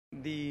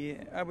The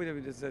Abu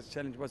Dhabi Desert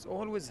Challenge was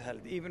always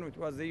held, even if it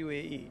was the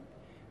UAE.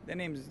 The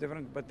name is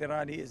different, but the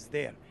rally is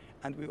there.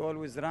 And we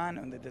always run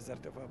on the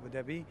desert of Abu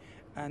Dhabi.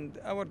 And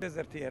our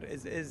desert here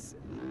is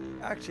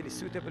actually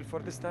suitable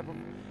for this type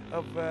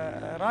of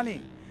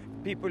rally.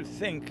 People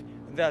think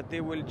that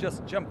they will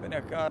just jump in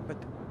a car, but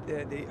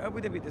the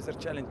Abu Dhabi Desert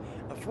Challenge,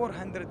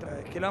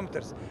 400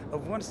 kilometers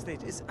of one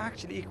stage is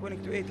actually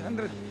equaling to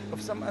 800 of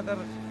some other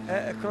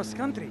cross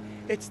country.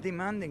 It's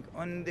demanding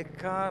on the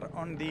car,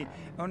 on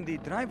the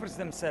drivers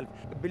themselves.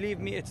 Believe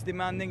me, it's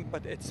demanding,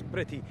 but it's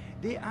pretty.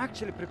 They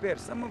actually prepare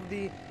some of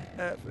the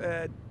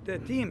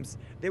teams.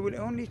 They will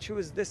only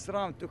choose this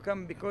round to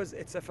come because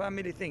it's a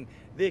family thing.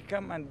 They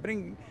come and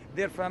bring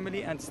their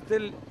family and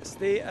still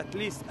stay at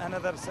least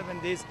another 7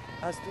 days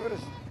as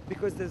tourists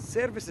because the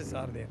services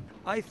are there.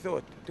 I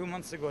thought 2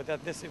 months ago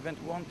that this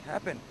event won't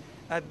happen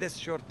at this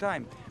short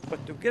time,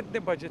 but to get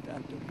the budget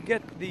and to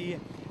get the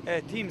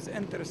teams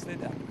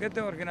interested and to get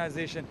the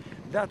organization,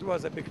 that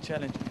was a big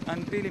challenge.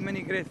 And really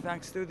many great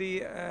thanks to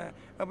the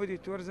Abu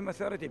Dhabi Tourism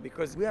Authority,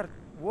 because we are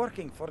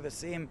working for the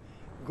same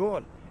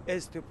goal,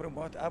 is to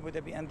promote Abu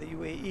Dhabi and the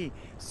UAE.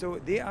 So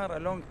they are a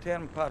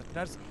long-term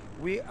partners.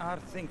 We are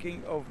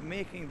thinking of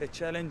making the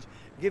challenge,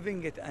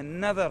 giving it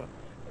another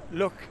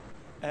look,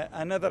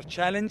 another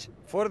challenge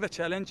for the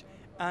challenge.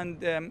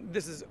 And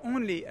this is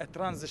only a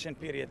transition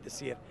period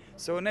this year.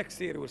 So next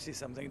year we'll see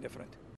something different.